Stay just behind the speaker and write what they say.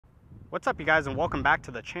What's up, you guys, and welcome back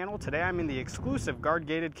to the channel. Today I'm in the exclusive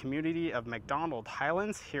guard-gated community of MacDonald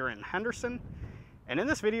Highlands here in Henderson. And in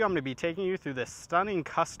this video I'm going to be taking you through this stunning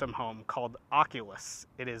custom home called Oculus.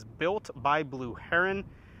 It is built by Blue Heron.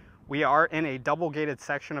 We are in a double-gated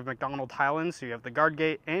section of MacDonald Highlands, so you have the guard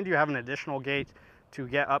gate and you have an additional gate to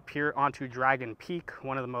get up here onto Dragon Peak,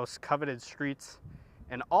 one of the most coveted streets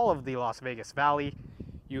in all of the Las Vegas Valley.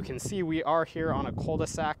 You can see we are here on a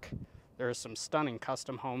cul-de-sac. There are some stunning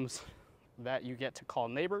custom homes that you get to call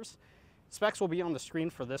neighbors. Specs will be on the screen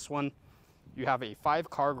for this one. You have a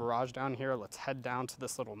 5-car garage down here. Let's head down to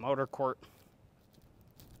this little motor court.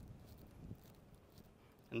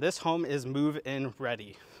 And this home is move-in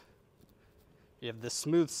ready. You have this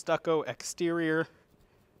smooth stucco exterior,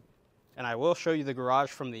 and I will show you the garage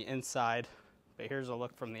from the inside, but here's a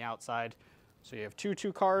look from the outside. So you have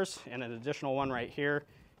two cars and an additional one right here,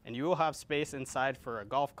 and you will have space inside for a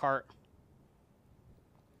golf cart.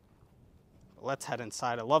 Let's head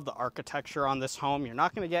inside. I love the architecture on this home. You're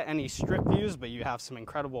not going to get any strip views, but you have some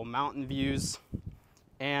incredible mountain views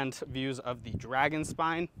and views of the dragon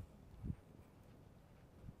spine.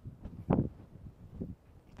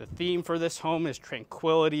 The theme for this home is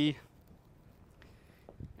tranquility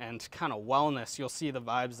and kind of wellness. You'll see the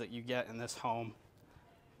vibes that you get in this home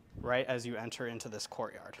right as you enter into this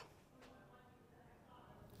courtyard.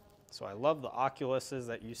 So I love the Oculuses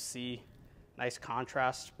that you see. Nice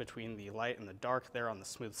contrast between the light and the dark there on the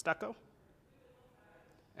smooth stucco.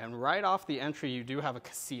 And right off the entry, you do have a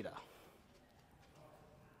casita.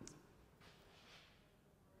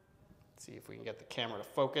 Let's see if we can get the camera to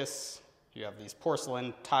focus. You have these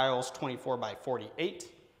porcelain tiles, 24 by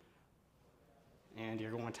 48. And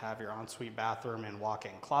you're going to have your ensuite bathroom and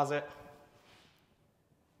walk-in closet.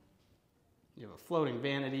 You have a floating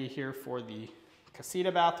vanity here for the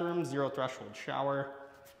casita bathroom, 0 threshold shower.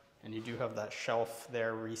 And you do have that shelf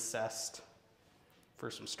there recessed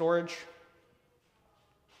for some storage.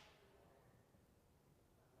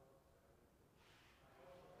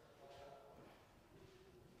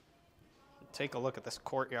 Take a look at this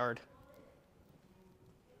courtyard.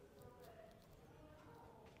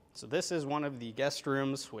 So this is one of the guest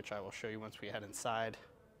rooms, which I will show you once we head inside.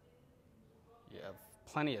 You have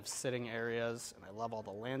plenty of sitting areas, and I love all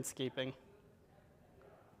the landscaping.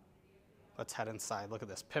 Let's head inside. Look at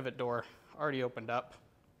this pivot door, already opened up.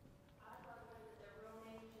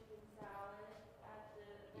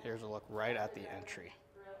 Here's a look right at the entry.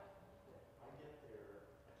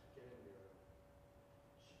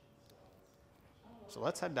 So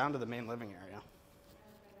let's head down to the main living area.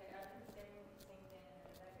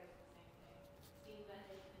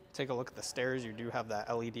 Take a look at the stairs. You do have that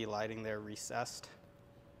LED lighting there recessed.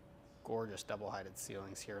 Gorgeous double-heighted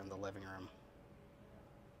ceilings here in the living room.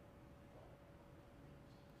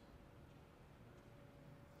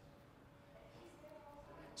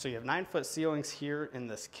 So you have 9-foot ceilings here in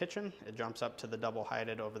this kitchen. It jumps up to the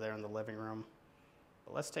double-heighted over there in the living room.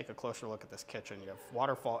 But let's take a closer look at this kitchen. You have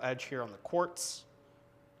waterfall edge here on the quartz,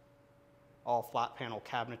 all flat panel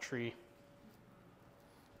cabinetry,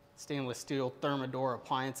 stainless steel Thermador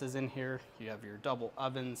appliances in here. You have your double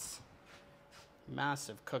ovens,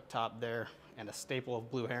 massive cooktop there, and a staple of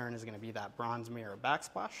Blue Heron is going to be that bronze mirror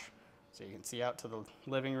backsplash, so you can see out to the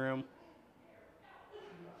living room.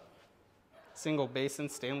 Single basin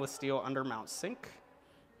stainless steel undermount sink.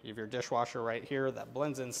 You have your dishwasher right here that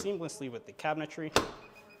blends in seamlessly with the cabinetry. But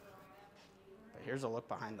here's a look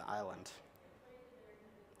behind the island.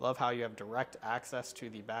 Love how you have direct access to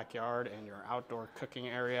the backyard and your outdoor cooking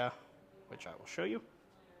area, which I will show you.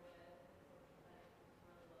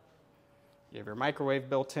 You have your microwave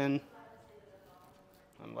built in.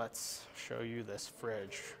 And let's show you this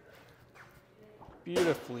fridge.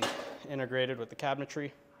 Beautifully integrated with the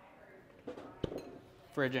cabinetry.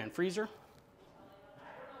 Fridge and freezer.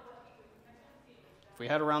 If we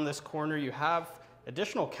head around this corner, you have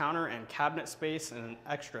additional counter and cabinet space and an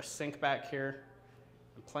extra sink back here.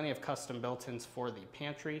 And plenty of custom built-ins for the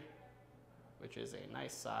pantry, which is a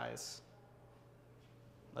nice size.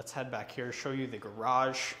 Let's head back here, show you the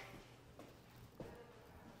garage.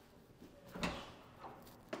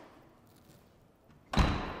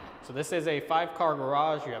 So this is a 5-car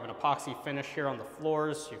garage. You have an epoxy finish here on the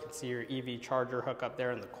floors. You can see your EV charger hook up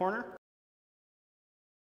there in the corner.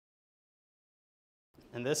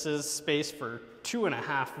 And this is space for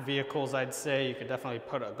 2.5 vehicles, I'd say. You could definitely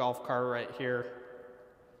put a golf cart right here.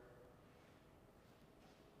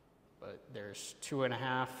 But there's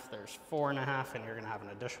 2.5, there's 4.5, and you're gonna have an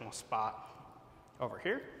additional spot over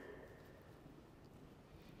here.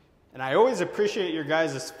 And I always appreciate your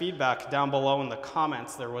guys' feedback down below in the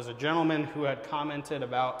comments. There was a gentleman who had commented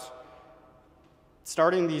about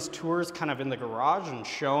starting these tours kind of in the garage and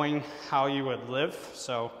showing how you would live.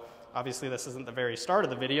 So obviously this isn't the very start of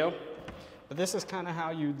the video, but this is kind of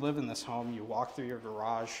how you'd live in this home. You walk through your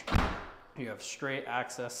garage, you have straight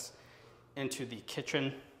access into the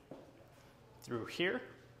kitchen through here.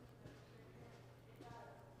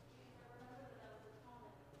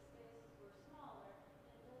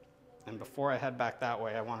 And before I head back that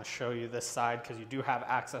way, I want to show you this side because you do have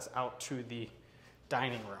access out to the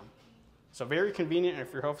dining room. So very convenient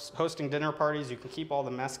if you're hosting dinner parties. You can keep all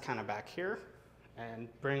the mess kind of back here and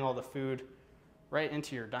bring all the food right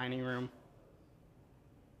into your dining room.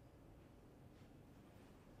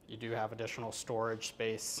 You do have additional storage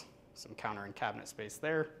space, some counter and cabinet space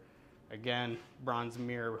there. Again, bronze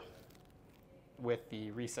mirror with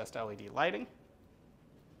the recessed LED lighting.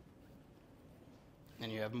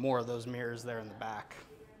 And you have more of those mirrors there in the back.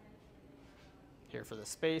 Here for the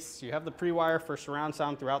space, you have the pre-wire for surround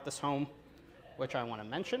sound throughout this home, which I want to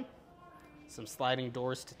mention. Some sliding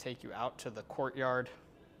doors to take you out to the courtyard.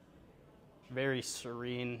 Very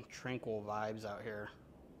serene, tranquil vibes out here.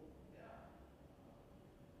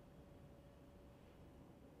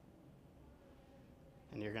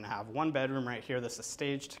 And you're going to have one bedroom right here. This is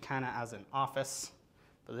staged kind of as an office,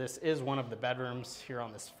 but this is one of the bedrooms here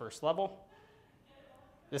on this first level.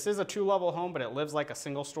 This is a 2-level home, but it lives like a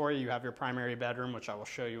single story. You have your primary bedroom, which I will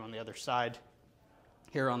show you on the other side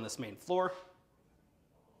here on this main floor.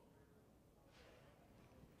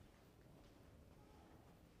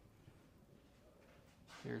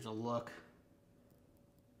 Here's a look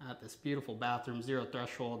at this beautiful bathroom, 0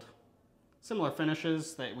 threshold. Similar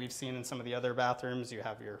finishes that we've seen in some of the other bathrooms. You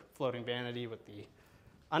have your floating vanity with the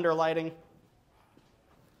underlighting.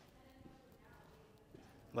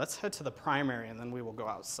 Let's head to the primary and then we will go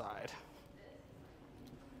outside.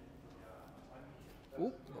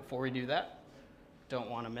 Ooh, before we do that, don't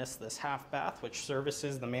want to miss this half bath, which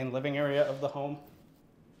services the main living area of the home.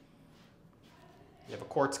 You have a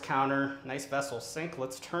quartz counter, nice vessel sink.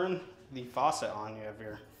 Let's turn the faucet on. You have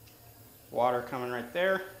your water coming right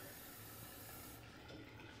there.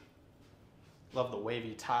 Love the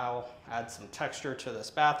wavy tile, add some texture to this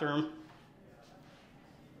bathroom.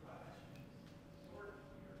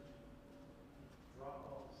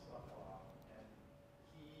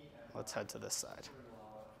 Let's head to this side.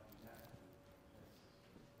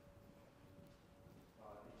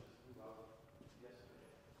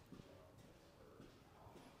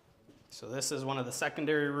 So this is one of the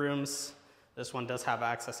secondary rooms. This one does have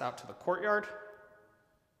access out to the courtyard.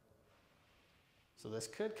 So this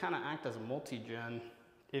could kind of act as a multi-gen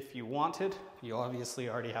if you wanted. You obviously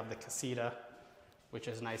already have the casita, which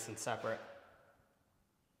is nice and separate.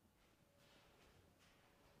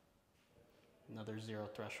 Another 0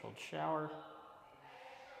 threshold shower.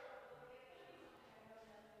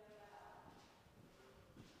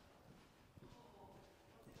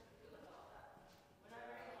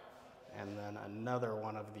 And then another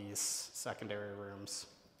one of these secondary rooms.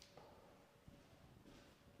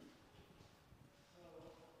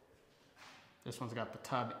 This one's got the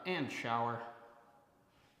tub and shower.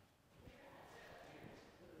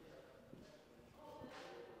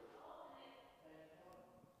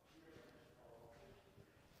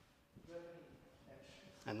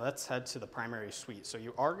 And let's head to the primary suite. So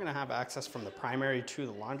you are going to have access from the primary to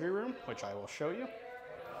the laundry room, which I will show you.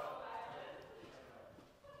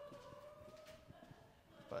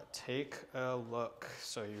 But take a look.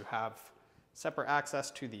 So you have separate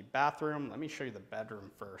access to the bathroom. Let me show you the bedroom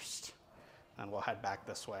first, and we'll head back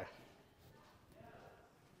this way.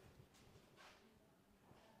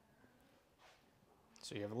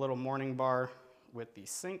 So you have a little morning bar with the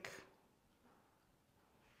sink.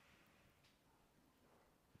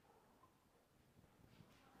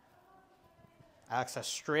 Access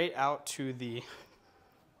straight out to the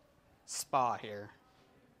spa here.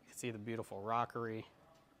 You can see the beautiful rockery.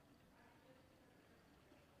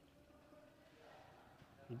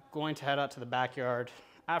 I'm going to head out to the backyard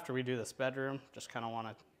after we do this bedroom. Just kind of want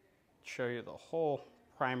to show you the whole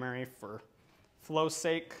primary for flow's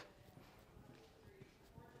sake.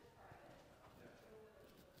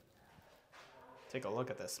 Take a look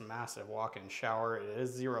at this massive walk-in shower. It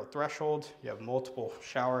is 0 threshold. You have multiple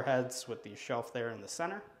shower heads with the shelf there in the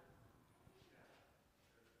center.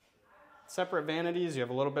 Separate vanities. You have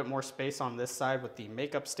a little bit more space on this side with the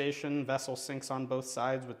makeup station, vessel sinks on both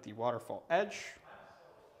sides with the waterfall edge.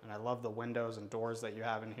 And I love the windows and doors that you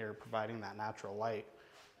have in here providing that natural light,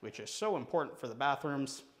 which is so important for the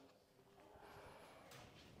bathrooms.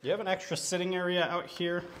 You have an extra sitting area out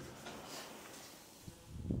here.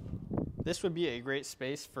 This would be a great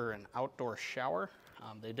space for an outdoor shower.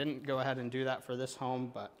 They didn't go ahead and do that for this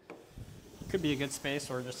home, but Could be a good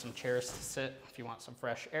space or just some chairs to sit if you want some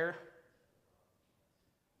fresh air.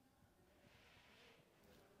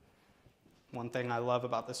 One thing I love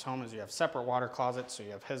about this home is you have separate water closets, so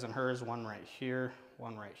you have his and hers, one right here,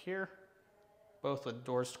 one right here. Both with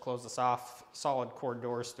doors to close this off, solid core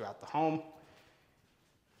doors throughout the home.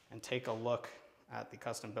 And take a look at the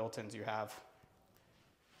custom built-ins you have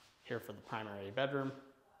here for the primary bedroom.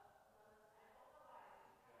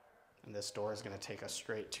 And this door is going to take us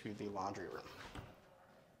straight to the laundry room.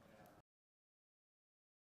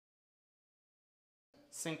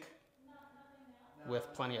 Sink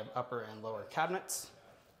with plenty of upper and lower cabinets.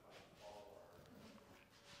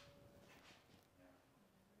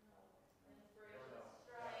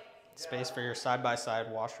 Space for your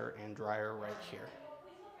side-by-side washer and dryer right here.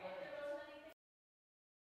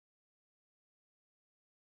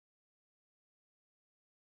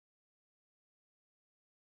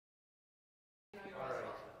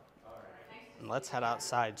 And let's head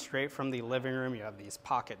outside. Straight from the living room, you have these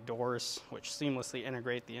pocket doors which seamlessly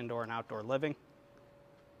integrate the indoor and outdoor living.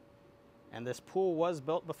 And this pool was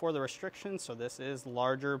built before the restrictions, so this is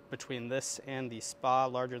larger between this and the spa,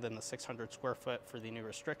 larger than the 600 square foot for the new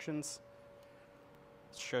restrictions.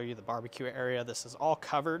 Let's show you the barbecue area. This is all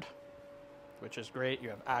covered, which is great. You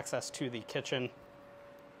have access to the kitchen.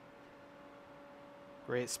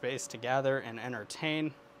 Great space to gather and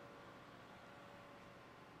entertain.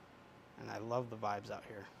 And I love the vibes out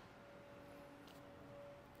here.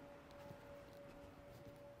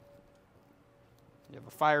 You have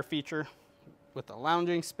a fire feature with a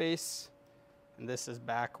lounging space, and this is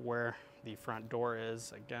back where the front door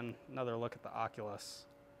is. Again, another look at the Oculus,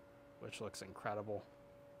 which looks incredible.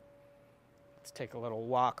 Let's take a little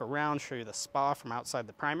walk around, show you the spa from outside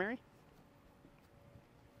the primary.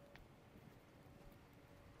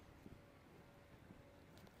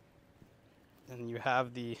 And you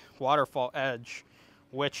have the waterfall edge,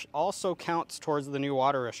 which also counts towards the new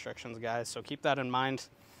water restrictions, guys. So keep that in mind.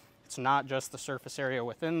 It's not just the surface area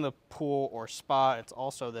within the pool or spa, it's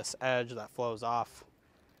also this edge that flows off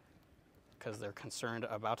because they're concerned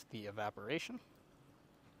about the evaporation.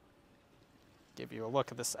 Give you a look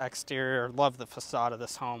at this exterior. Love the facade of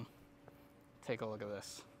this home. Take a look at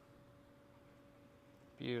this.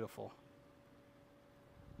 Beautiful.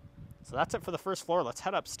 So that's it for the first floor. Let's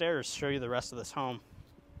head upstairs, show you the rest of this home.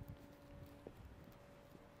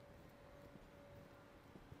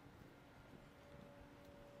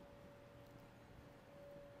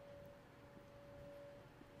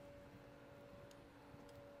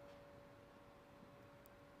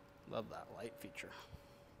 Love that light feature.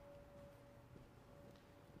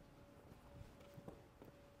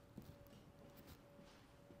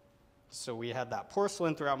 So we had that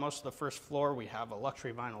porcelain throughout most of the first floor. We have a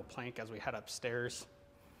luxury vinyl plank as we head upstairs.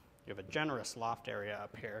 You have a generous loft area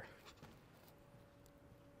up here.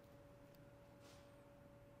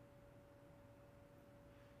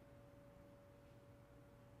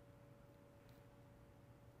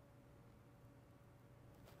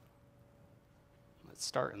 Let's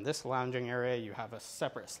start in this lounging area. You have a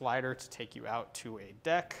separate slider to take you out to a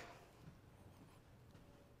deck.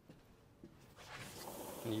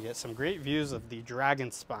 And you get some great views of the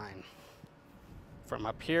dragon spine from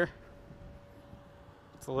up here.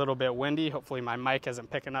 It's a little bit windy. Hopefully my mic isn't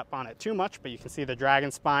picking up on it too much, but you can see the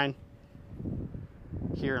dragon spine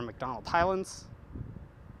here in MacDonald Highlands.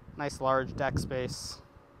 Nice large deck space.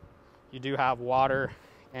 You do have water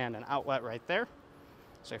and an outlet right there.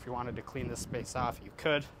 So if you wanted to clean this space off, you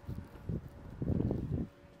could.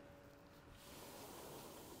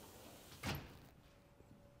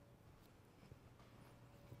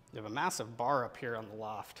 You have a massive bar up here on the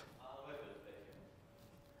loft.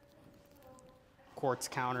 Quartz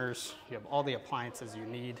counters. You have all the appliances you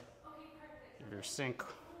need. You have your sink,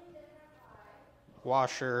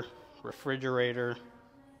 washer, refrigerator,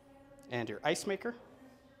 and your ice maker.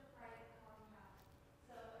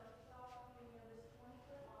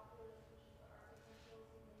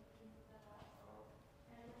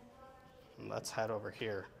 And let's head over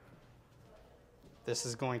here. This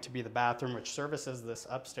is going to be the bathroom, which services this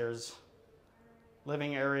upstairs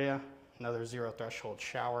living area. Another zero threshold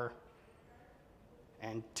shower.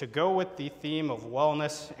 And to go with the theme of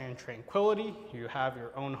wellness and tranquility, you have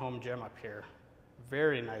your own home gym up here.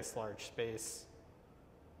 Very nice large space.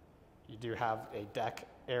 You do have a deck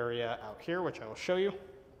area out here, which I will show you.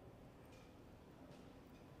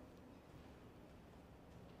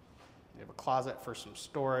 You have a closet for some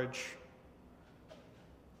storage.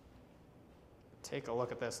 Take a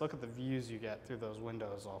look at this. Look at the views you get through those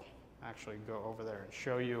windows. I'll actually go over there and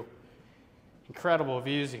show you. Incredible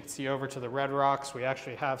views. You can see over to the Red Rocks. We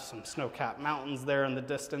actually have some snow-capped mountains there in the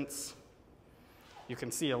distance. You can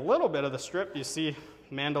see a little bit of the strip. You see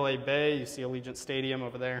Mandalay Bay, you see Allegiant Stadium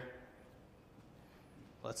over there.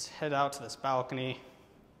 Let's head out to this balcony,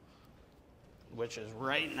 which is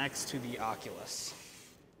right next to the Oculus.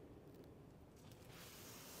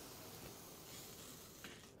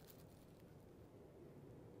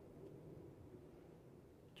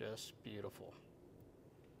 Just beautiful.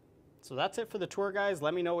 So that's it for the tour, guys.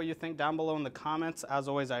 Let me know what you think down below in the comments. As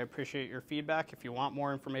always, I appreciate your feedback. If you want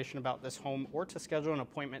more information about this home or to schedule an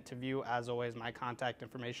appointment to view, as always, my contact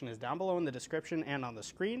information is down below in the description and on the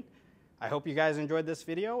screen. I hope you guys enjoyed this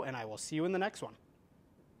video, and I will see you in the next one.